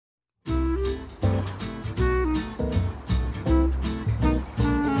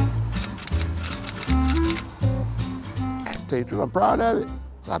tell you the truth, I'm proud of it.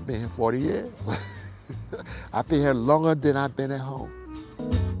 I've been here 40 years. I've been here longer than I've been at home.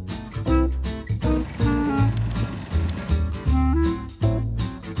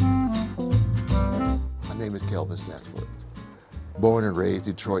 My name is Kelvin Sandford, born and raised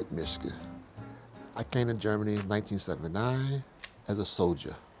Detroit, Michigan. I came to Germany in 1979 as a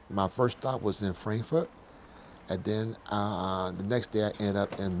soldier. My first stop was in Frankfurt, and then the next day I ended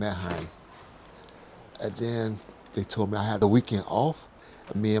up in Mannheim. And then they told me I had the weekend off.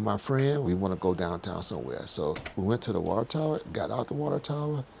 And me and my friend, we want to go downtown somewhere. So we went to the water tower, got out the water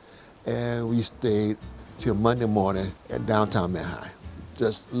tower, and we stayed till Monday morning at downtown Mannheim.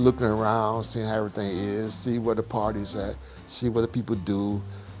 Just looking around, seeing how everything is, see where the party's at, see what the people do,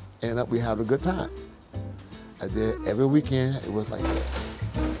 and we had a good time. And then every weekend, it was like that.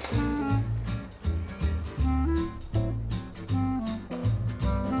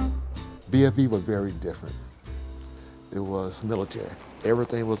 BFE was very different. It was military.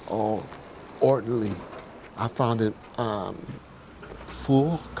 Everything was all orderly. I found it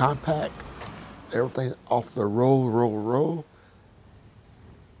full, compact, everything off the roll.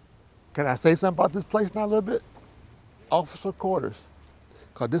 Can I say something about this place now a little bit? Officer quarters,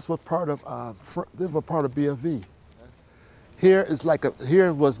 because this was part of BFE. Here is like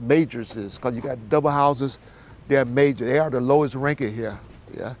here was majors, because you got double houses. They're major. They are the lowest ranking here.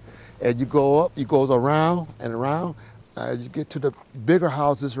 Yeah. And you go up, you go around and around. As you get to the bigger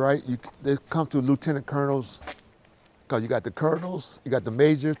houses, right, they come to lieutenant colonels, because you got the colonels, you got the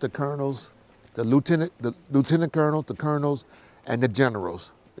majors, the colonels, the lieutenant colonels, the colonels, and the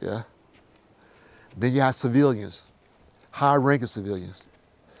generals, yeah? Then you have civilians, high-ranking civilians.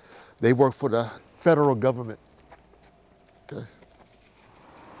 They work for the federal government, okay?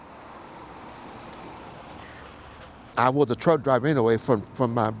 I was a truck driver anyway from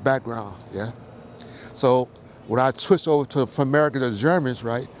my background, yeah? So when I switched over from America to Germans,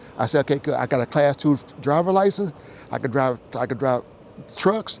 right, I said, okay, good, I got a class 2 driver license, I could drive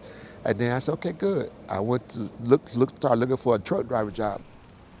trucks, and then I said, okay, good. I went to start looking for a truck driver job.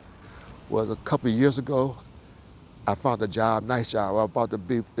 Well, a couple of years ago, I found a job, nice job.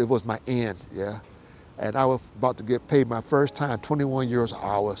 It was my end, yeah? And I was about to get paid my first time, 21 euros an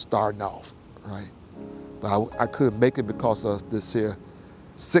hour starting off, right? But I couldn't make it because of this here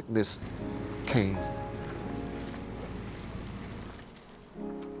sickness came.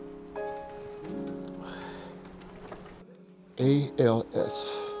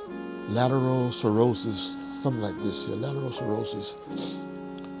 ALS, lateral sclerosis, something like this here, lateral sclerosis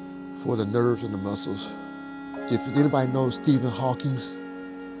for the nerves and the muscles. If anybody knows Stephen Hawking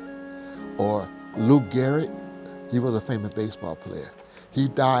or Lou Gehrig, he was a famous baseball player. He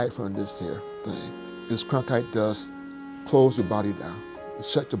died from this here thing. This krankheit does close your body down,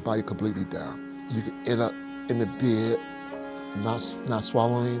 shut your body completely down. You can end up in the bed, not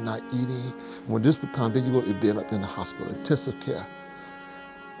swallowing, not eating. When this becomes, then you end up in the hospital, intensive care.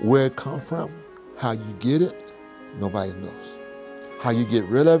 Where it comes from, how you get it, nobody knows. How you get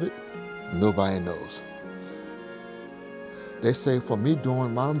rid of it, nobody knows. They say for me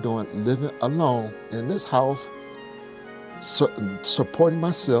doing what I'm doing, living alone in this house, supporting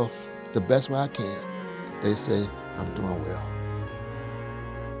myself the best way I can, they say I'm doing well.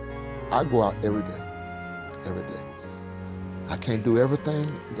 I go out every day. I can't do everything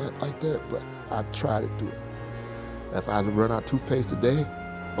like that, but I try to do it. If I run out of toothpaste today,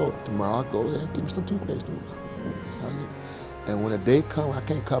 tomorrow I'll go there and give me some toothpaste tomorrow. That's how I live. And when the day comes, I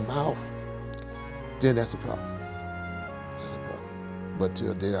can't come out, then that's a problem. That's a problem. But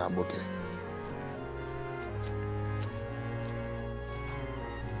till then, I'm okay.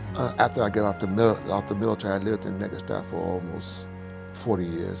 After I got off the military, I lived in Neckarstadt for almost 40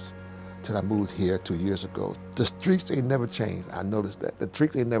 years, till I moved here 2 years ago. The streets ain't never changed. I noticed that. The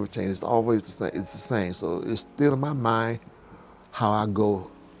streets ain't never changed. It's always the same. It's the same. So it's still in my mind how I go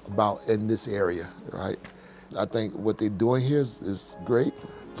about in this area, right? I think what they're doing here is great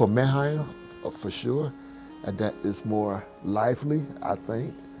for Mannheim, for sure, and that is more lively, I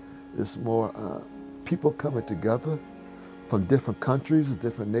think. It's more people coming together from different countries,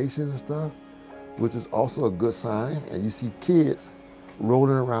 different nations and stuff, which is also a good sign. And you see kids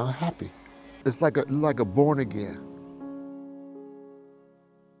rolling around happy. It's like a born again.